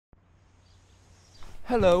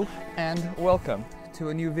Hello and welcome to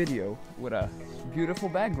a new video with a beautiful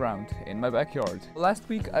background in my backyard. Last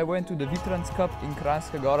week I went to the Vitrans Cup in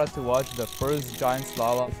Kranjska Gora to watch the first giant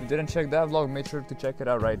slalom. If you didn't check that vlog, make sure to check it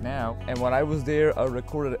out right now. And when I was there, I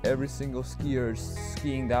recorded every single skier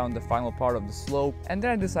skiing down the final part of the slope, and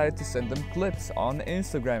then I decided to send them clips on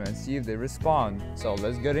Instagram and see if they respond. So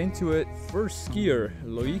let's get into it. First skier,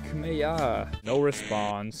 Loic Meja, no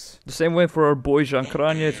response. The same way for our boy Jan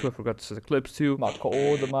Kranjec, who I forgot to send the clips to. Marco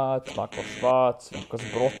Odermatt, Marco Schwarz, Marcus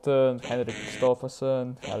Brotten, Henrik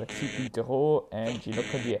Kristoffersen, Alexis Pintero, and Gino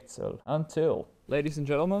Cadietzel. Until, ladies and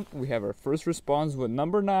gentlemen, we have our first response with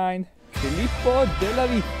number 9, Filippo Della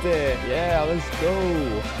Vite. Yeah, let's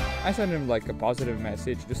go. I sent him like a positive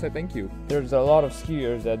message, just say thank you. There's a lot of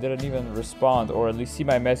skiers that didn't even respond or at least see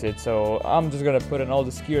my message, so I'm just gonna put in all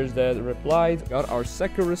the skiers that replied. Got our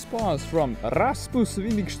second response from Rasmus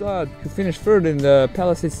Windigstad, who finished third in the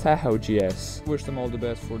Palisades Tahoe GS. Wish them all the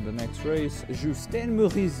best for the next race. Justin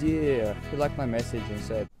Murizier, he liked my message and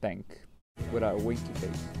said thank, with a winky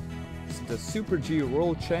face. The Super G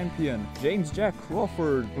World Champion, James Jack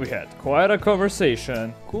Crawford. We had quite a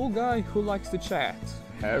conversation. Cool guy who likes to chat.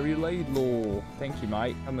 Harry Laidlaw. Thank you,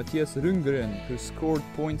 mate. And Matthias Rundgren, who scored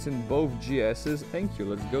points in both GSs. Thank you,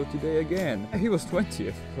 let's go today again. He was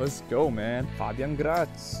 20th. Let's go, man. Fabian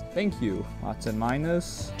Gratz. Thank you. Martin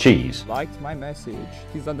Minus. Cheese. Liked my message.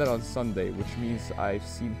 He's done that on Sunday, which means I've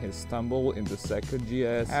seen his stumble in the second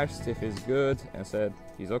GS. Asked if he's good and said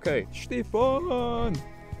he's okay. Stefan!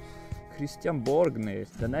 Christian Borgne.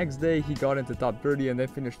 The next day he got into top 30 and then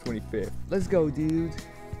finished 25th. Let's go, dude.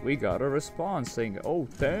 We got a response saying, oh,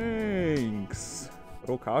 thanks.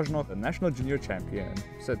 Rokajnov, the national junior champion,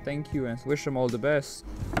 said thank you and wish him all the best.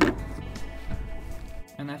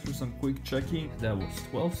 And after some quick checking, that was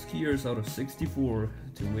 12 skiers out of 64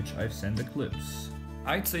 to which I've sent the clips.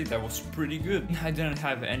 I'd say that was pretty good. I didn't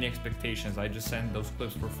have any expectations, I just sent those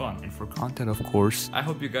clips for fun and for content, of course. I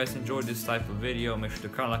hope you guys enjoyed this type of video. Make sure to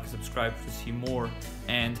comment, like, and subscribe to see more,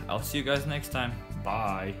 and I'll see you guys next time.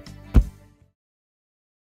 Bye.